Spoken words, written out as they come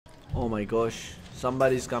Oh my gosh,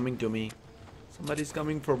 somebody's coming to me. Somebody's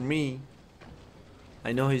coming for me.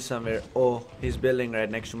 I know he's somewhere. Oh, he's building right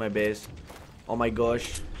next to my base. Oh my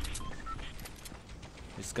gosh.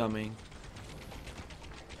 He's coming.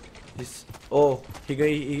 Oh,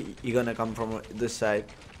 he gonna come from this side.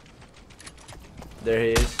 There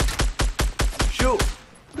he is. Shoot!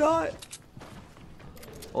 Die!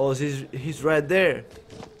 Oh, he's right there.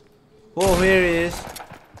 Oh, here he is.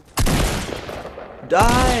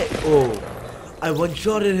 Die! Oh, I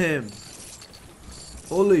one-shotted him.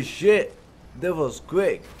 Holy shit, that was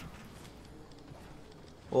quick.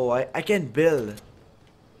 Oh, I can't build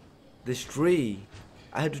this tree.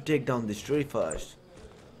 I have to take down this tree first.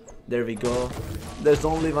 There we go. There's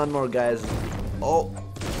only one more, guys. Oh,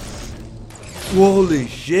 holy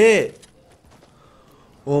shit.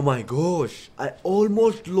 Oh my gosh, I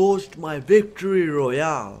almost lost my victory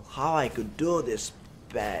royale. How I could do this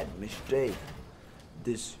bad mistake,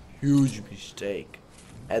 this huge mistake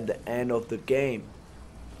at the end of the game.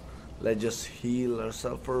 Let's just heal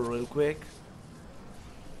ourselves for real quick.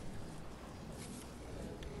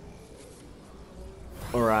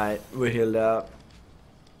 Alright, we healed up.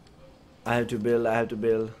 I have to build.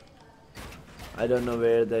 I don't know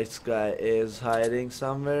where this guy is hiding,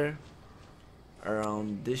 somewhere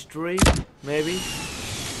around this tree, maybe.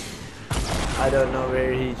 I don't know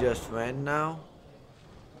where he just went now.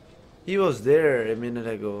 He was there a minute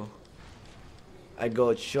ago. I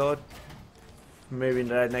got shot. Maybe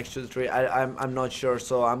right next to the tree. I'm not sure,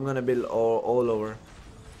 so I'm gonna build all over.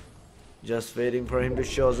 Just waiting for him to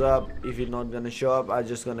show up. If he's not gonna show up, I'm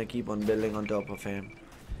just gonna keep on building on top of him.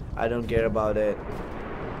 I don't care about it.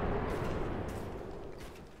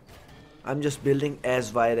 I'm just building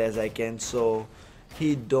as wide as I can, so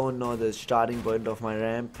he don't know the starting point of my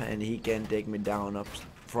ramp and he can take me down up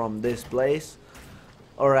from this place.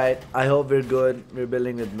 Alright, I hope we're good. We're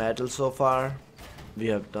building with metal so far. We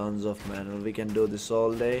have tons of metal. We can do this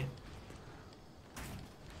all day.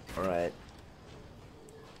 Alright.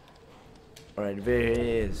 Alright, where he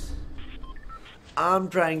is? I'm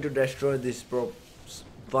trying to destroy these props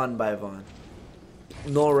one by one.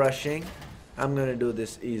 No rushing. I'm gonna do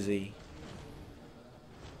this easy.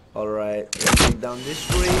 Alright, let's take down this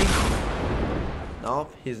tree.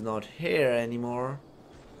 Nope, he's not here anymore.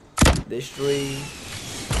 This tree.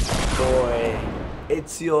 Boy,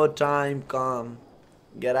 it's your time, come.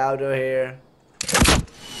 Get out of here.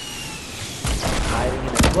 Hiding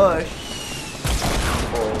in a bush.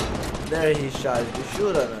 Oh, there he started to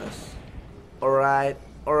shoot on us. Alright,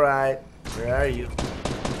 alright. Where are you?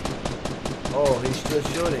 Oh, he's still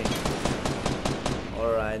shooting.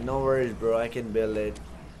 Alright, no worries, bro. I can build it.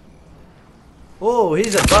 Oh,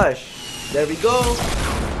 he's a bush. There we go.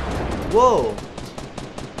 Whoa.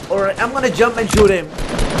 Alright, I'm gonna jump and shoot him.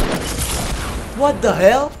 What the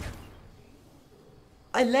hell?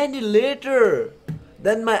 I landed later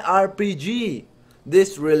than my RPG.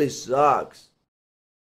 This really sucks.